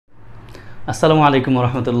আসসালামু আলাইকুম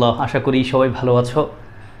রহমতুল্লাহ। আশা করি সবাই ভালো আছো।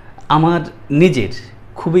 আমার নিজের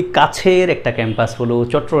খুবই কাছের একটা ক্যাম্পাস হলো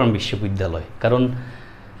চট্টগ্রাম বিশ্ববিদ্যালয়। কারণ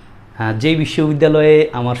যেই বিশ্ববিদ্যালয়ে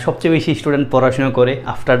আমার সবচেয়ে বেশি স্টুডেন্ট পড়াশোনা করে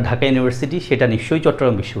আফটার ঢাকা ইউনিভার্সিটি, সেটা নিশ্চয়ই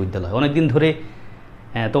চট্টগ্রাম বিশ্ববিদ্যালয়। অনেক দিন ধরে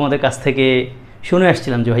তোমাদের কাছ থেকে শুনে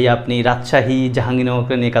আসছিলাম যে ভাই আপনি রাজশাহী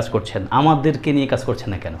জাহাঙ্গীরনগরকে নিয়ে কাজ করছেন, আমাদেরকে নিয়ে কাজ করছেন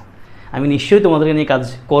না কেন? আমি নিশ্চয়ই তোমাদেরকে নিয়ে কাজ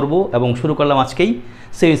করব এবং শুরু করলাম আজকেই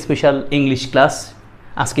সেই স্পেশাল ইংলিশ ক্লাস।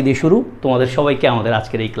 আজকে দিয়ে শুরু। তোমাদের সবাইকে আমাদের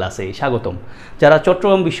আজকের এই ক্লাসে স্বাগতম। যারা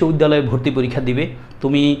চট্টগ্রাম বিশ্ববিদ্যালয়ে ভর্তি পরীক্ষা দিবে,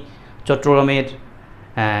 তুমি চট্টগ্রামের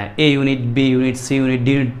এ unit, B unit, C unit,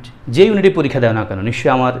 D unit, যে ইউনিটে পরীক্ষা দেওয়া না কেন,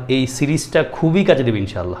 নিশ্চয়ই আমার এই সিরিজটা খুবই কাজে দেবে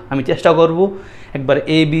ইনশাআল্লাহ। আমি চেষ্টা করব একবার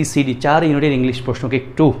এ বি সি ডি 4 ইউনিটের ইংলিশ প্রশ্নকে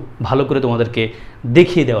একটু ভালো করে তোমাদেরকে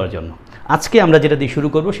দেখিয়ে দেওয়ার জন্য। আজকে আমরা যেটা দিয়ে শুরু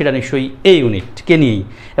করব সেটা নিশ্চয়ই এ ইউনিটকে নিয়েই,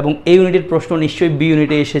 এবং এই ইউনিটের প্রশ্ন নিশ্চয়ই বি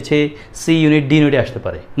ইউনিটে এসেছে, সি ইউনিট, ডি ইউনিটে আসতে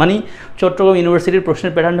পারে। মানে চট্টগ্রাম ইউনিভার্সিটির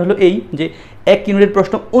প্রশ্নের প্যাটার্ন হলো এই যে এক ইউনিটের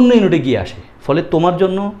প্রশ্ন অন্য ইউনিটে গিয়ে আসে। ফলে তোমার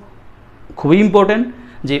জন্য খুবই ইম্পর্ট্যান্ট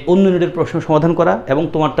যে অন্য ইউনিটের প্রশ্ন সমাধান করা, এবং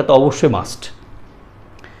তোমারটা তো অবশ্যই মাস্ট।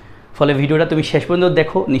 ফলে ভিডিওটা তুমি শেষ পর্যন্ত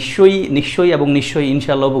দেখো, নিশ্চয়ই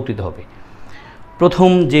ইনশাআল্লাহ উপকৃত হবে। প্রথম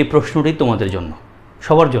যে প্রশ্নটি তোমাদের জন্য,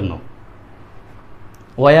 সবার জন্য,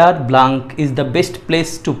 war blank is the best place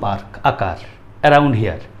to park a car around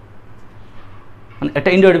here. মানে একটা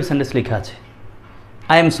ইন্টারোগেটিভ সেন্টেন্স লেখা আছে,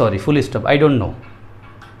 I am sorry full stop, I don't know.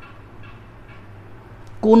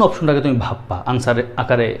 কোন অপশনটাকে তুমি ভাববা, আনসার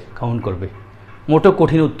আকারে কাউন্ট করবে, মোটেও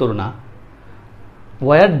কঠিন উত্তর না।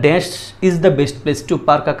 War dash is the best place to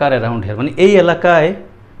park a car around here, মানে এই এলাকায়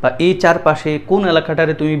বা এই চারপাশে কোন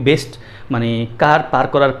এলাকাটারে তুমি বেস্ট মানে কার পার্ক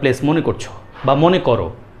করার প্লেস মনে করছো বা মনে করো।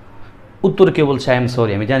 উত্তর কে বলছে আই এম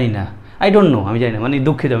সরি, আমি জানি না, আই ডোন্ট নো, আমি জানি না, মানে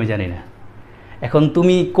দুঃখিত, আমি জানি না। এখন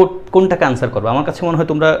তুমি কোনটাকে আনসার করবে? আমার কাছে মনে হয়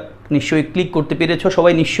তোমরা নিশ্চয়ই ক্লিক করতে পেরেছো।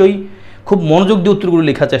 সবাই নিশ্চয়ই খুব মনোযোগ দিয়ে উত্তরগুলো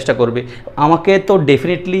লেখার চেষ্টা করবে। আমাকে তো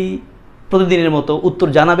ডেফিনেটলি প্রতিদিনের মতো উত্তর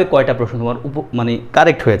জানাবে কয়টা প্রশ্ন তোমার মানে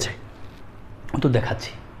কারেক্ট হয়েছে। তো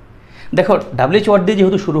দেখাচ্ছি। দেখো, ডাব্লিউএইচ ওয়ার্ড দিয়ে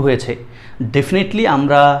যেহেতু শুরু হয়েছে, ডেফিনেটলি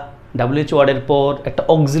আমরা ডাব্লিউএইচ ওয়ার্ডের পর একটা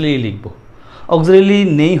অক্সিলারি লিখব। অক্সিলারি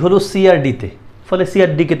নেই হলো সি আর ডিতে, ফলে সি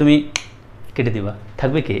আর ডিকে তুমি কেটে দিবা,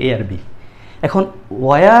 থাকবে কে? এ আর বি। এখন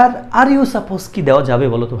ওয়ার আর ইউ সাপোজ কি দেওয়া যাবে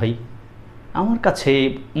বলো তো ভাই? আমার কাছে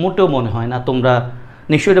মোটেও মনে হয় না। তোমরা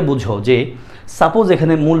নিশ্চয়ই এটা বুঝো যে সাপোজ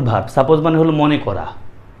এখানে মূল ভার্ব, সাপোজ মানে হলো মনে করা।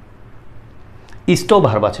 ইস্টও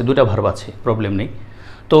ভার্ব আছে, দুটা ভার্ব আছে, প্রবলেম নেই।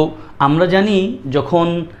 তো আমরা জানি যখন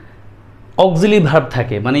অক্সিলারি ভার্ব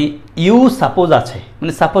থাকে, মানে ইউ সাপোজ আছে,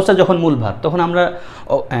 মানে সাপোজটা যখন মূল ভার্ব, তখন আমরা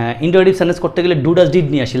ইন্টারোগেটিভ সেন্টেন্স করতে গেলে ডু ডাজ ডিড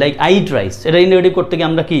নিয়ে আসি। লাইক আই ইট রাইস, এটা ইন্টারোগেটিভ করতে গিয়ে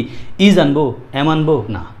আমরা কি ইজ আনবো, এম আনবো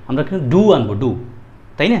না, আমরা কিন্তু ডু আনবো, ডু,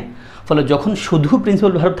 তাই না? ফলে যখন শুধু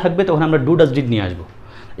প্রিন্সিপাল ভার্ব থাকবে তখন আমরা ডু ডাজ ডিড নিয়ে আসবো।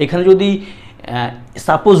 এখানে যদি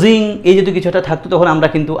সাপোজিং এই যদি কিছু একটা থাকতো তখন আমরা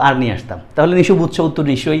কিন্তু আর নিয়ে আসতাম। তাহলে নিশ্চয়ই বুঝছো উত্তর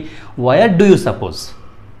নিশ্চয়ই war do you suppose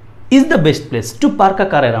is the best place to park a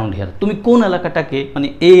car around here. তুমি কোন এলাকাটাকে, মানে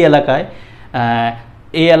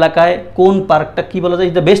এই এলাকায় কোন পার্কটা কি বলা যায়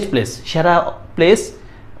ইজ দ্য বেস্ট প্লেস, সেরা প্লেস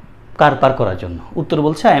কার পার্ক করার জন্য? উত্তর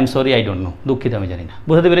বলছে I am sorry, I don't know, দুঃখিত, আমি জানি না।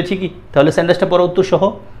 বুঝতে পেরেছি কি? তাহলে সেন্টেন্সটা পড়া উত্তর সহ,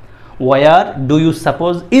 war do you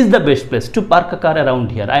suppose is the best place to park a car around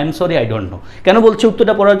here, I am sorry, I don't know. কেন বলছে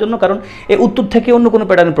উত্তরটা পড়ার জন্য? কারণ এই উত্তর থেকে অন্য কোনো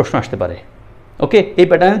প্যাটার্নের প্রশ্ন আসতে পারে। ওকে, এই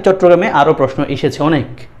প্যাটার্নে চট্টগ্রামে আরও প্রশ্ন এসেছে অনেক।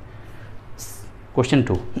 কোশ্চেন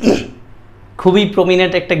 2 খুবই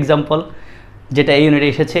প্রমিনেন্ট একটা এক্সাম্পল, যেটা এই ইউনিটে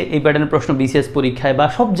এসেছে। এই প্যাটার্নের প্রশ্ন বিসিএস পরীক্ষায় বা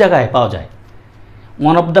সব জায়গায় পাওয়া যায়।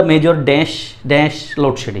 One of the major dash dash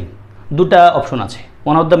load shedding. দুটা অপশন আছে,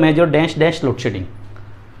 one of the major dash dash load shedding.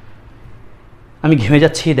 আমি ঘেমে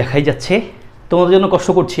যাচ্ছি, দেখাই যাচ্ছে, তোমাদের জন্য কষ্ট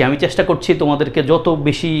করছি। আমি চেষ্টা করছি তোমাদেরকে যত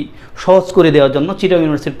বেশি সহজ করে দেওয়ার জন্য। চিটাগং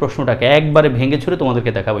ইউনিভার্সিটির প্রশ্নটাকে একবারে ভেঙে ছুড়ে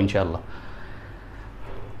তোমাদেরকে দেখাবো ইনশাআল্লাহ।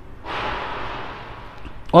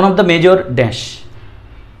 One of the major dash,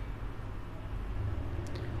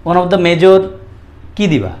 one of the major কী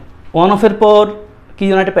দিবা? ওয়ান অফের পর কি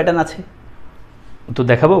যেন একটা প্যাটার্ন আছে, উত্তর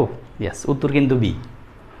দেখাবো। ইয়াস, উত্তর কিন্তু বি।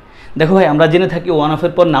 দেখো ভাই, আমরা জেনে থাকি ওয়ান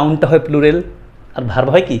অফের পর নাউনটা হয় প্লুরাল আর ভার্ব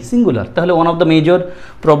হয় কি সিঙ্গুলার। তাহলে one of the major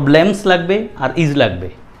problems লাগবে আর ইজ লাগবে।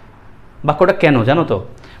 বাক্যটা কেন জানো তো?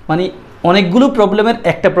 মানে অনেকগুলো প্রবলেমের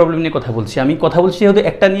একটা প্রবলেম নিয়ে কথা বলছি আমি, কথা বলছি যেহেতু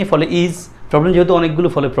একটা নিয়ে, ফলে ইজ। প্রবলেম যেহেতু অনেকগুলো,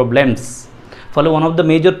 ফলে প্রবলেমস। ফলে one of the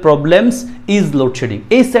major problems is load shedding.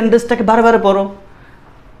 এই সেন্টেন্সটাকে বারে পড়ো।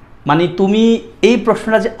 মানে তুমি এই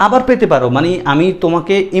প্রশ্নটা যে আবার পেতে পারো, মানে আমি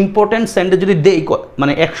তোমাকে ইম্পর্ট্যান্ট সেন্টেন্স যদি দেই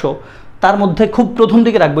মানে 100, তার মধ্যে খুব প্রথম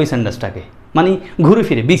দিকে রাখবো এই সেন্টেন্সটাকে। মানে ঘুরে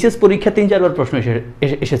ফিরে বিশেষ পরীক্ষা 3-4 বার প্রশ্ন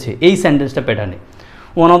এসেছে এই সেন্টেন্সটা প্যাটার্নে।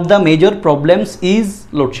 One of the major problems is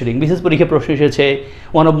load shedding. বিশেষ পরীক্ষা প্রশ্ন এসেছে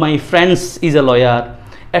one of my friends is a lawyer,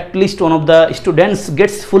 at least one of the students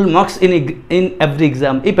Gates full marks in every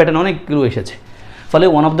exam, এই প্যাটার্ন অনেকগুলো এসেছে। ফলে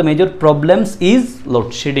one of the major problems is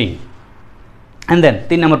load shedding. And then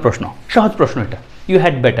 3 নম্বর প্রশ্ন, সহজ প্রশ্ন এটা, you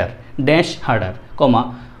had better dash harder comma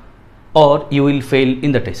or you will fail in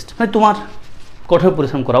the test, মানে তোমার কঠোর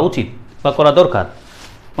পরিশ্রম করা উচিত বা করা দরকার,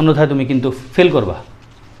 অন্যথায় তুমি কিন্তু ফেল করবা,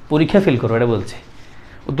 পরীক্ষা ফেল করবা, এটা বলছে।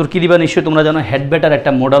 উত্তর কী দিবা নিশ্চয়ই তোমরা জানো, হ্যাড বেটার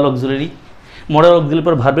একটা মডাল অক্সিলারি। মডাল অক্সিলারির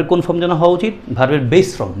পর ভার্বের কোন ফর্ম যেন হওয়া উচিত, ভার্বের বেস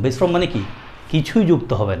ফর্ম। বেস ফর্ম মানে কি, কিছুই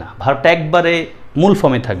যুক্ত হবে না, ভার্বটা একবারে মূল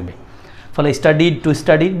ফর্মে থাকবে। ফলে studied two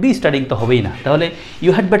studied, be studying তো হবেই না। তাহলে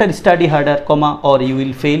you had better study harder comma or you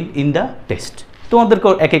will fail in the test. তোমাদেরকে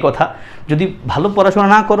একই কথা, যদি ভালো পড়াশোনা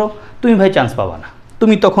না করো তুমি ভাই চান্স পাবা না।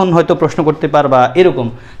 তুমি তখন হয়তো প্রশ্ন করতে পারবা এরকম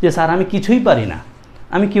যে স্যার আমি কিছুই পারি না,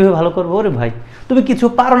 আমি কীভাবে ভালো করবো? ওরে ভাই তুমি কিছু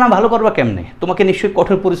পারো না, ভালো করবা কেমনে? তোমাকে নিশ্চয়ই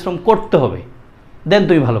কঠোর পরিশ্রম করতে হবে, দেন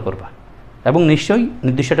তুমি ভালো করবা, এবং নিশ্চয়ই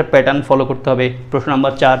নির্দিষ্ট একটা প্যাটার্ন ফলো করতে হবে। প্রশ্ন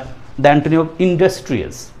number 4, the Antony of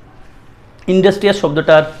industrious. Industrious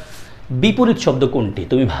শব্দটার বিপরীত শব্দ কোনটি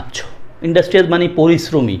তুমি ভাবছো? ইন্ডাস্ট্রিয়াস মানে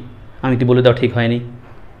পরিশ্রমী, আমি কি বলে দাও ঠিক হয়নি?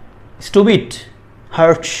 Stupid,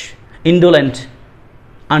 Harsh, indolent,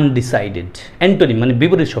 undecided. Antonym মানে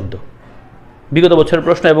বিপরীত শব্দ, বিগত বছরের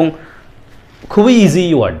প্রশ্ন এবং খুবই ইজি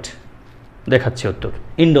ওয়ার্ড। দেখাচ্ছে উত্তর,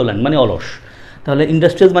 ইন্ডোলেন্ট মানে অলস। তাহলে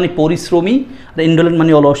ইন্ডাস্ট্রিয়াস মানে পরিশ্রমী, আর ইন্ডোলেন্ট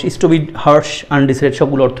মানে অলস। স্টুপিড, হার্শ, আনডিসাইডেড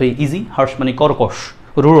সবগুলো অর্থই ইজি। হার্শ মানে কর্কশ,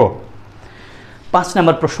 রূঢ়। 5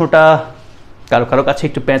 নম্বর প্রশ্নটা কারো কারো কাছে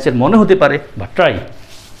একটু প্যাঁচের মনে হতে পারে, বা try.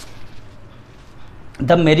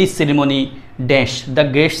 The marriage ceremony dash the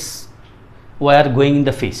guests were going in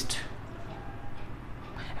the feast.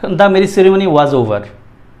 এখন the marriage ceremony was over,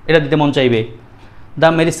 এটা দিতে মন চাইবে। The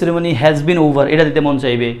marriage ceremony has been over, এটা দিতে মন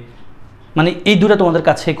চাইবে। মানে এই দুটো তোমাদের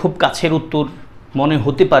কাছে খুব কাছের উত্তর মনে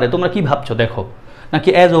হতে পারে। তোমরা কি ভাবছো দেখো, নাকি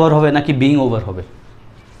অ্যাজ ওভার হবে নাকি বিং ওভার হবে?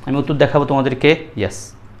 আমি উত্তর দেখাবো তোমাদেরকে। Yes,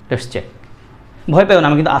 let's check. ভয় পেও না,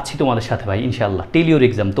 আমি কিন্তু আছি তোমাদের সাথে ভাই, ইনশাআল্লাহ। টিল ইউর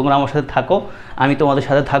এক্সাম তোমরা আমার সাথে থাকো, আমি তোমাদের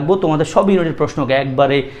সাথে থাকবো। তোমাদের সব ইউনিটের প্রশ্নকে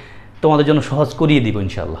একবারে তোমাদের জন্য সহজ করিয়ে দিব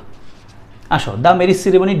ইনশাআল্লাহ। আসো, দ্য ম্যারিজ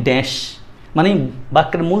সেরিমনি ড্যাশ, মানে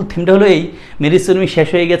বাক্যের মূল থিমটা হলো এই, ম্যারিজ সেরিমনি শেষ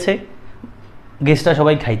হয়ে গেছে, গেস্টরা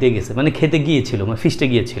সবাই খাইতে গেছে, মানে খেতে গিয়েছিল, মানে ফিস্টে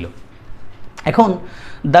গিয়েছিল। এখন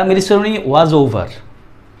the marriage ceremony was over,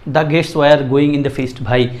 the guests were going in the feast.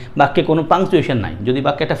 ভাই বাক্যে কোনো পাংচুয়েশন নাই। যদি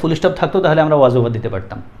বাক্যে একটা ফুল স্টপ থাকতো তাহলে আমরা ওয়াজ ওভার দিতে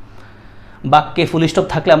পারতাম। বাক্যে ফুল স্টপ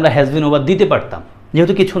থাকলে আমরা হ্যাজ বিন ওভার দিতে পারতাম।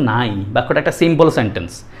 যেহেতু কিছু নাই, বাক্যটা একটা সিম্পল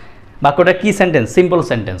সেন্টেন্স। বাক্যটা কি সেন্টেন্স? Simple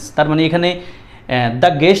sentence. তার মানে এখানে দ্য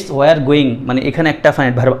গেস্টস ওয়ার গোয়িং, মানে এখানে একটা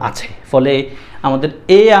ফাইনাইট ভার্ব আছে। ফলে আমাদের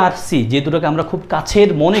এ আর সি যে দুটোকে আমরা খুব কাছের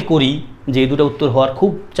মনে করি, যে দুটো উত্তর হওয়ার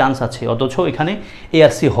খুব চান্স আছে, অথচ এখানে এ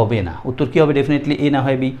আর সি হবে না। উত্তর কী হবে? ডেফিনেটলি এ না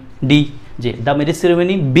হয় বি, ডি। যে the marriage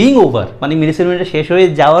ceremony being over, মানে ম্যারিজ সেরিমনিটা শেষ হয়ে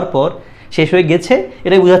যাওয়ার পর, শেষ হয়ে গেছে,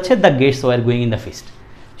 এটাই বোঝাচ্ছে the guests were going in the feast.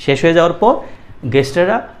 শেষ হয়ে যাওয়ার পর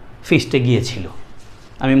গেস্টেরা ফিস্টে গিয়েছিল।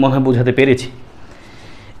 আমি মনে হয় বোঝাতে পেরেছি।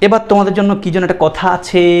 এবার তোমাদের জন্য কী যেন একটা কথা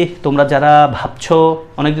আছে। তোমরা যারা ভাবছো,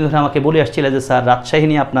 অনেকদিন ধরে আমাকে বলে আসছিলে যে স্যার রাজশাহী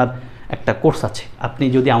নিয়ে আপনার একটা কোর্স আছে, আপনি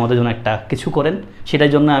যদি আমাদের জন্য একটা কিছু করেন,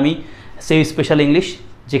 সেটার জন্য আমি সেই স্পেশাল ইংলিশ,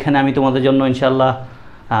 যেখানে আমি তোমাদের জন্য ইনশাআল্লাহ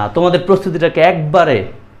তোমাদের প্রস্তুতিটাকে একবারে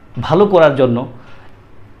ভালো করার জন্য,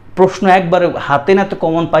 প্রশ্ন একবারে হাতে নাতে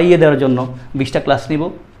কমন পাইয়ে দেওয়ার জন্য 20টা ক্লাস নিব।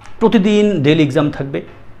 প্রতিদিন ডেইলি এক্সাম থাকবে।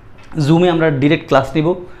 জুমে আমরা ডিরেক্ট ক্লাস নিব,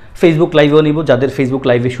 ফেসবুক লাইভেও নিব। যাদের ফেসবুক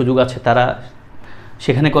লাইভে সুযোগ আছে তারা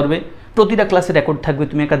সেখানে করবে। প্রতিটা ক্লাসে রেকর্ড থাকবে,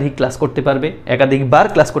 তুমি একাধিক ক্লাস করতে পারবে, একাধিকবার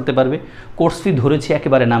ক্লাস করতে পারবে। কোর্স ফি ধরেছি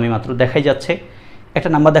একেবারে নামে মাত্র, দেখাই যাচ্ছে একটা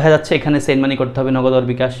নাম্বার দেখা যাচ্ছে, এখানে সেন্ড মানি করতে হবে, নগদ আর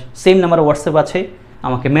বিকাশ। সেম নাম্বার হোয়াটসঅ্যাপ আছে,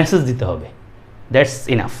 আমাকে মেসেজ দিতে হবে, দ্যাটস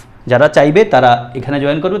ইনাফ। যারা চাইবে তারা এখানে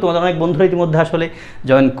জয়েন করবে। তোমাদের অনেক বন্ধুরা ইতিমধ্যে আসলে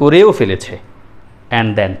জয়েন করেও ফেলেছে। অ্যান্ড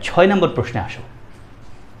দেন 6 নম্বর প্রশ্নে আসো,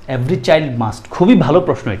 এভরি চাইল্ড মাস্ট। খুবই ভালো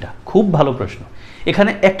প্রশ্ন, এটা খুব ভালো প্রশ্ন।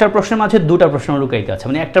 এখানে একটা প্রশ্নের মাঝে 2টা প্রশ্ন লুকাইতে আছে,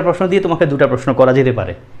 মানে একটা প্রশ্ন দিয়ে তোমাকে 2টা প্রশ্ন করা যেতে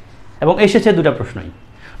পারে, এবং এসেছে 2টা প্রশ্নই।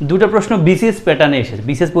 2টা প্রশ্ন বিসিএস প্যাটার্নে এসেছে,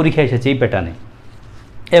 বিসিএস পরীক্ষায় এসেছে এই প্যাটার্নে।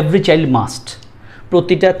 এভরি চাইল্ড মাস্ট,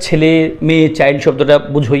 প্রতিটা ছেলে মেয়ে, চাইল্ড শব্দটা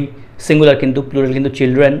বুঝোই সিঙ্গুলার, কিন্তু প্লুরাল কিন্তু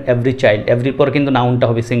চিলড্রেন। এভরি চাইল্ড, এভরির পর কিন্তু নাউনটা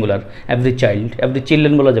হবে singular. Every child, every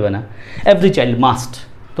children বলা যাবে না। এভরি চাইল্ড মাস্ট,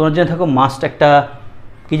 তোমরা জেনে থাকো মাস্ট একটা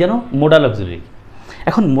কী জানো, মোডাল অক্সিলারি।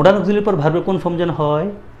 এখন মোডাল অক্সিলারির পর ভার্বের কোন ফর্ম যেন হয়?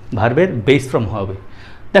 ভার্বের বেস ফর্ম হবে।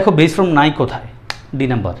 দেখো বেস ফর্ম নাই কোথায়? D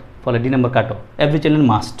number. ফলে ডি নাম্বার কাটো। Every children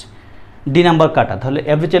must, D number কাটা। তাহলে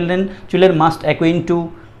every children must অ্যাকোয়েন্ট two,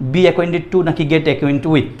 B acquainted two নাকি গেট অ্যাকোয়েন্ট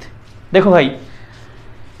উইথ? দেখো ভাই,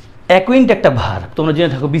 অ্যাকোয়েন্ট একটা ভার্ব, তোমরা জেনে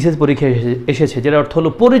থাকো বিশেষ পরীক্ষায় এসেছে, যেটা অর্থ হলো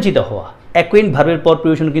পরিচিত হওয়া। অ্যাকোয়েন্ট ভার্বের পর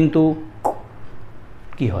প্রিপোজিশন কিন্তু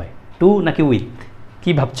কি হয়? টু নাকি উইথ?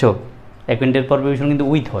 কি ভাবছো? অ্যাকোয়েন্টের পর প্রিপোজিশন কিন্তু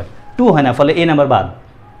উইথ হয়, টু হয় না। ফলে এ নাম্বার বাদ।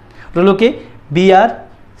 রইল কে? বি আর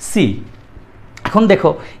সি। এখন দেখো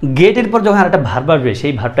গেটের পর যখন একটা ভার্ব আসবে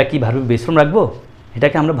সেই ভার্বটা কি ভার্বের বেস ফর্ম রাখবো?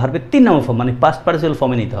 এটাকে আমরা ভার্বের 3 নম্বর ফর্ম মানে পাস্ট পার্টিসিপাল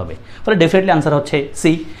ফর্মে নিতে হবে। ফলে ডেফিনেটলি আনসার হচ্ছে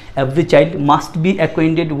C, every child must be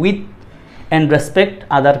acquainted with and respect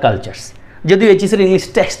other cultures. যদিও এইচএসের ইংলিশ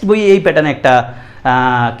টেক্সট বইয়ে এই প্যাটার্নে একটা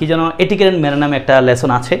কি যেন এটিকেট অ্যান্ড ম্যানার নামে একটা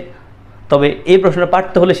লেসন আছে, তবে এই প্রশ্নটা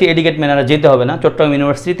পাঠতে হলে সেই এটিকেট ম্যানারে যেতে হবে না। চট্টগ্রাম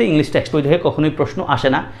ইউনিভার্সিটিতে ইংলিশ টেক্সট বই থেকে কখনোই প্রশ্ন আসে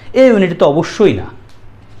না, এই ইউনিটে তো অবশ্যই না।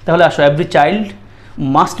 তাহলে আসো, every child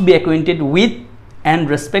must be acquainted with and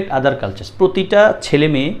respect other cultures. প্রতিটা ছেলে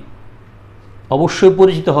মেয়ে অবশ্যই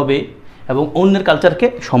পরিচিত হবে এবং অন্যের কালচারকে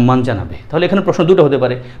সম্মান জানাবে। তাহলে এখানে প্রশ্ন দুটো হতে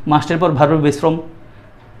পারে, মাস্টের পর ভার্বের বেস ফর্ম,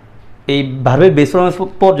 এই ভার্বের বেস ফর্মের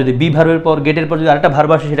পর যদি বি ভার্বের পর গেটের পর যদি আরেকটা ভার্ব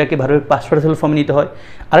আসে সেটাকে ভার্বের পাস্ট পার্টিসিপাল ফর্মে নিতে হয়।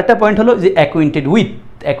 আরেকটা পয়েন্ট হলো যে acquainted with,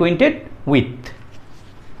 acquainted with.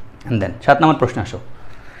 And then 7 নম্বর প্রশ্ন আসো,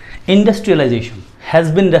 industrialisation has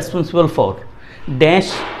been responsible for dash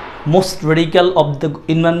most radical of the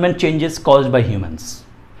environment changes caused by humans.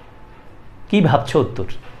 কী ভাবছো উত্তর?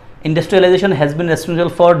 Industrialisation has been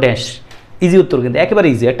responsible for dash. Easy উত্তর, কিন্তু একেবারে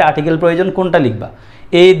ইজি। একটা আর্টিকেল প্রয়োজন, কোনটা লিখবা?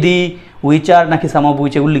 এ দি উইচ আর নাকি সাম অফ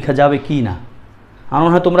উইচ, এগুলো লেখা যাবে কি না? আমার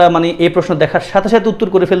মনে হয় তোমরা মানে এই প্রশ্ন দেখার সাথে সাথে উত্তর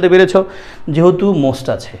করে ফেলতে পেরেছ, যেহেতু মোস্ট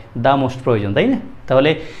আছে, দ্য মোস্ট প্রয়োজন, তাই না? তাহলে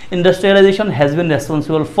industrialisation has been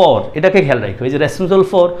responsible for, এটাকে খেয়াল রাখো। এই যে রেসপন্সিবল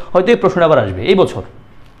ফর, হয়তো এই প্রশ্নটা আবার আসবে এই বছর,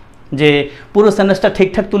 যে পুরো সেন্টেন্সটা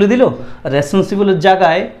ঠিকঠাক তুলে দিল, রেসপন্সিবলের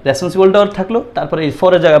জায়গায় রেসপন্সিবলটা থাকলো, তারপরে এই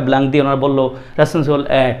ফরের জায়গায় ব্ল্যাঙ্ক দিয়ে ওনারা বললো রেসপন্সিবল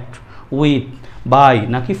অ্যাট, উইথ, বাই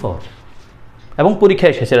নাকি ফর, এবং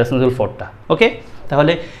পরীক্ষায় এসেছে রেসপন্সিবল ফরটা। ওকে,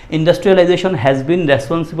 তাহলে industrialisation has been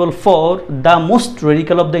responsible for the most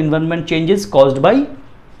radical of the environment changes caused by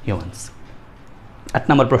humans. 8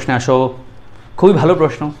 নম্বর প্রশ্নে আসো, খুবই ভালো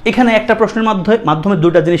প্রশ্ন। এখানে একটা প্রশ্নের মাধ্যমে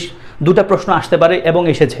দুটা প্রশ্ন আসতে পারে এবং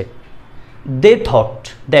এসেছে। দে thought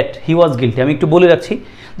that he was guilty. আমি একটু বলে রাখছি,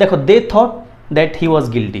 দেখো দে thought that he was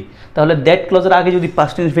guilty, তাহলে দ্যাট ক্লজের আগে যদি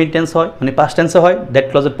পাস্ট টেন্স হয়, মানে পাস্ট টেন্সে হয়, দ্যাট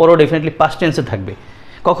ক্লজের পরেও ডেফিনেটলি পাস্ট টেন্সে থাকবে।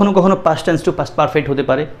 কখনো কখনো past tends to past perfect হতে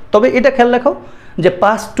পারে, তবে এটা খেয়াল রাখো যে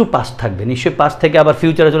পাস্ট টু পাস্ট থাকবে, নিশ্চয়ই পাস্ট থেকে আবার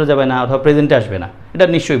ফিউচারে চলে যাবে না, অথবা প্রেজেন্টে আসবে না, এটা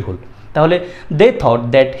নিশ্চয়ই ভুল। তাহলে দে thought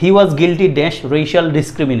that he was guilty dash racial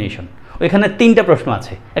discrimination. ওইখানে 3টা প্রশ্ন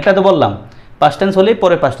আছে, একটা তো বললাম পাস্ট টেন্স হলে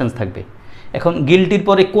পরে পাস্ট টেন্স থাকবে। এখন গিল্টির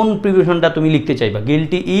পরে কোন প্রিপোজিশনটা তুমি লিখতে চাইবা?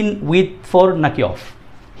 গিল্টি ইন, উইথ, ফর নাকি of?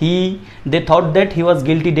 They thought that he was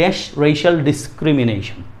guilty dash racial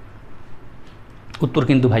discrimination. উত্তর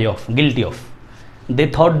কিন্তু ভাই of, guilty of. They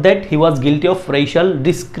thought that he was guilty of racial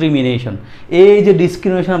discrimination. এই যে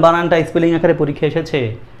ডিসক্রিমিনেশন বানানটা স্পেলিং আকারে পরীক্ষা এসেছে।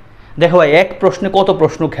 দেখো ভাই, এক প্রশ্নে কত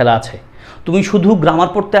প্রশ্ন খেলা আছে। তুমি শুধু গ্রামার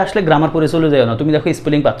পড়তে আসলে গ্রামার পড়ে চলে যাও না, তুমি দেখো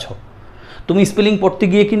স্পেলিং পাচ্ছ, তুমি স্পেলিং পড়তে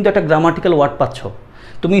গিয়ে কিন্তু একটা গ্রামাটিক্যাল ওয়ার্ড পাচ্ছ,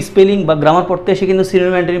 তুমি স্পেলিং বা গ্রামার পড়তে এসে কিন্তু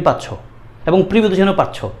সিনোনিম অ্যান্টোনিম পাচ্ছ এবং প্রিপোজিশনও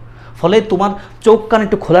পাচ্ছ। ফলে তোমার চোখ কান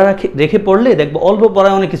একটু খোলা রেখে পড়লে দেখবো অল্প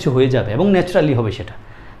পড়ায় অনেক কিছু হয়ে যাবে এবং ন্যাচারালি হবে সেটা।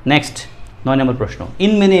 নেক্সট 9 নম্বর প্রশ্ন,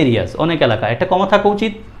 ইন মেনি এরিয়াস, অনেক এলাকা, একটা কমা থাকা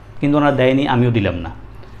উচিত কিন্তু ওনারা দেয়নি, আমিও দিলাম না,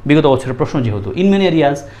 বিগত বছরের প্রশ্ন যেহেতু। In many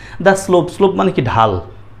areas the slope, slope মানে কি? ঢাল।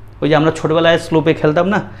 ওই যে আমরা ছোটোবেলায় স্লোপে খেলতাম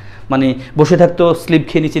না, মানে বসে থাকতো, স্লিপ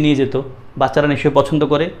খেয়ে নিচে নিয়ে যেত। বাচ্চারা নিশ্চয়ই পছন্দ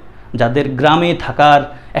করে, যাদের গ্রামে থাকার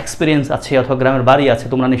এক্সপিরিয়েন্স আছে অথবা গ্রামের বাড়ি আছে,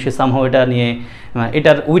 তোমরা নিশ্চয়ই সামহাও এটা নিয়ে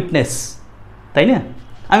এটার উইটনেস, তাই না?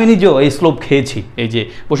 আমি নিজেও এই স্লোপ খেয়েছি, এই যে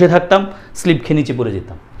বসে থাকতাম, স্লিপ খেয়ে নিচে পড়ে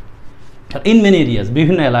যেতাম। ইন মেনি এরিয়াস,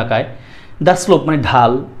 বিভিন্ন এলাকায়, দ্য স্লোপ মানে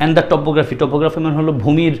ঢাল, অ্যান্ড দ্য টপোগ্রাফি, টপোগ্রাফি মানে হলো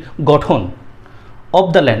ভূমির গঠন, অফ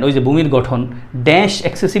দ্য ল্যান্ড, ওই যে ভূমির গঠন, dash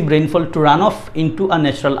excessive rainfall to run of into a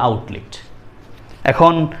natural outlet.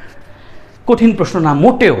 এখন কঠিন প্রশ্ন না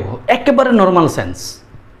মোটেও, একেবারে নর্মাল সেন্স।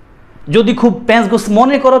 যদি খুব প্যাঁচগোছ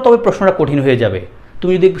মনে করো তবে প্রশ্নটা কঠিন হয়ে যাবে,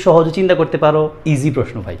 তুমি যদি সহজে চিন্তা করতে পারো ইজি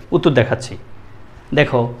প্রশ্ন ভাই। উত্তর দেখাচ্ছি,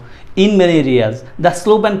 দেখো in many areas the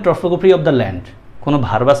slope and topography of the land, কোনো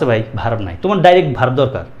ভার্ব আছে ভাই? ভার্ব নাই, তোমার ডাইরেক্ট ভার্ব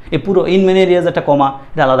দরকার। এই পুরো ইন মেনি এরিয়াজ একটা কমা,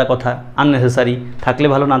 এটা আলাদা কথা, আননেসেসারি, থাকলে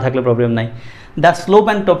ভালো, না থাকলে প্রবলেম নাই। The slope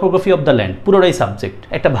and topography of the land, পুরোটাই সাবজেক্ট,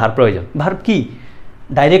 একটা ভার্ব প্রয়োজন। ভার্ব কি?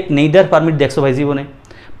 ডাইরেক্ট নেইদার পারমিট দেখছো ভাই জীবনে?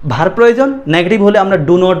 ভার্ব প্রয়োজন। নেগেটিভ হলে আমরা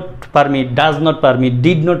do not permit, does not permit,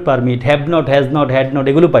 did not permit, have not, has not, had not,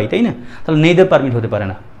 এগুলো পাই, তাই না? তাহলে নেইদার পারমিট হতে পারে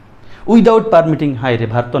না। উইদাউট পারমিটিং, হাই রে,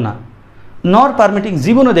 ভার্ব তো না। নর পারমিটিং,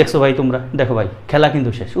 জীবনও দেখছো ভাই তোমরা, দেখো ভাই খেলা কিন্তু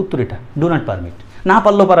শেষ। উত্তর এটা, ডু নট পারমিট। না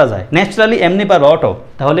পারলেও পারা যায়, ন্যাচারালি এমনি পারো অটো।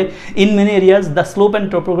 তাহলে in many areas the slope and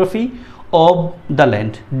topography of the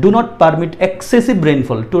land do not permit excessive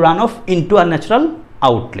rainfall to run of into a natural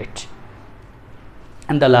outlet.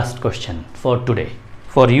 And the last question for today,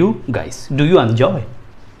 for you guys, do you enjoy?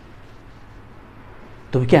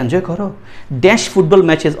 তুমি কি enjoy করো dash football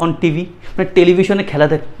matches on TV? মানে টেলিভিশনে খেলা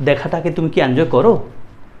দেখাটাকে তুমি কি enjoy করো?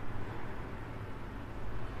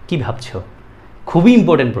 কি ভাবছো? খুবই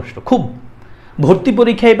ইম্পর্টেন্ট প্রশ্ন, খুব। ভর্তি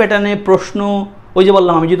পরীক্ষায় প্যাটার্নে প্রশ্ন, ওই যে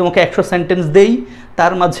বললাম আমি যদি তোমাকে 100 সেন্টেন্স দেই,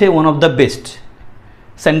 তার মাঝে one of the best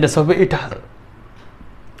sentence হবে এটা,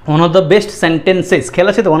 one of the best sentences, খেয়াল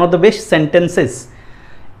আছে তো, one of the best sentences.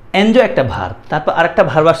 Enjoy একটা ভার্ব, তারপর আরেকটা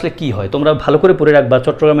ভার্ব আসলে কী হয় তোমরা ভালো করে পড়ে রাখবা,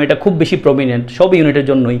 চট্টগ্রামে এটা খুব বেশি প্রমিনেন্ট সব ইউনিটের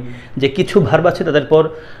জন্যই, যে কিছু ভার্ব আছে তাদের পর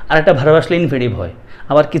আরেকটা ভার্ব আসলে ইনফিনিটিভ হয়,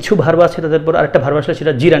 আবার কিছু ভার্ব আছে তাদের পর আরেকটা ভার্ব আসলে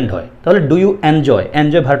সেটা জিরান্ড হয়। তাহলে ডু ইউ এনজয়,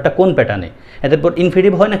 এনজয় ভার্বটা কোন প্যাটার্নে, এদের পর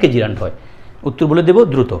ইনফিনিটিভ হয় নাকি জিরান্ড হয়? উত্তর বলে দেবো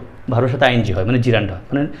দ্রুত, ভার্বের সাথে আইএনজি হয় মানে জিরান্ড হয়,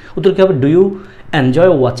 মানে উত্তর কী হবে? Do you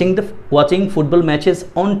enjoy watching football matches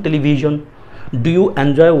on television, do you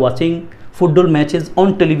enjoy watching football matches on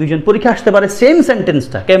television. পরীক্ষা আসতে পারে সেম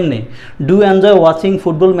সেন্টেন্সটা, কেমনে? Do enjoy watching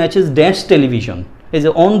football matches dash television. এই যে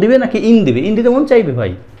অন দিবে নাকি ইন দিবে? ইন দিতে মন চাইবে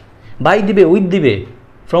ভাই, বাই দিবে, উইথ দিবে,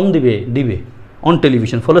 ফ্রম দিবে, দিবে অন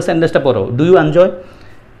টেলিভিশন। ফলো সেন্টেন্সটা পড়ো, do you enjoy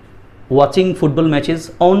watching football matches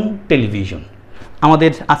on television.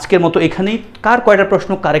 আমাদের আজকের মতো এখানেই। কার কয়টা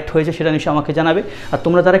প্রশ্ন কারেক্ট হয়েছে সেটা নিশ্চয়ই আমাকে জানাবে। আর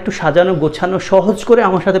তোমরা যারা একটু সাজানো গোছানো সহজ করে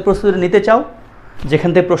আমার সাথে প্রস্তুতি নিতে চাও, যেখান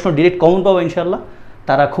থেকে প্রশ্ন ডিরেক্ট কমন পাবো ইনশাল্লাহ,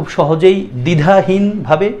 তারা খুব সহজেই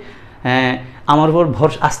দ্বিধাহীনভাবে আমার উপর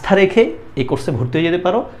আস্থা রেখে এই কোর্সে ভর্তি হয়ে যেতে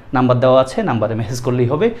পারো। নাম্বার দেওয়া আছে, নাম্বারে মেসেজ করলেই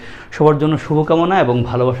হবে। সবার জন্য শুভকামনা এবং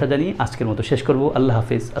ভালোবাসা জানিয়ে আজকের মতো শেষ করব। আল্লাহ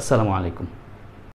হাফিজ, আসসালামু আলাইকুম।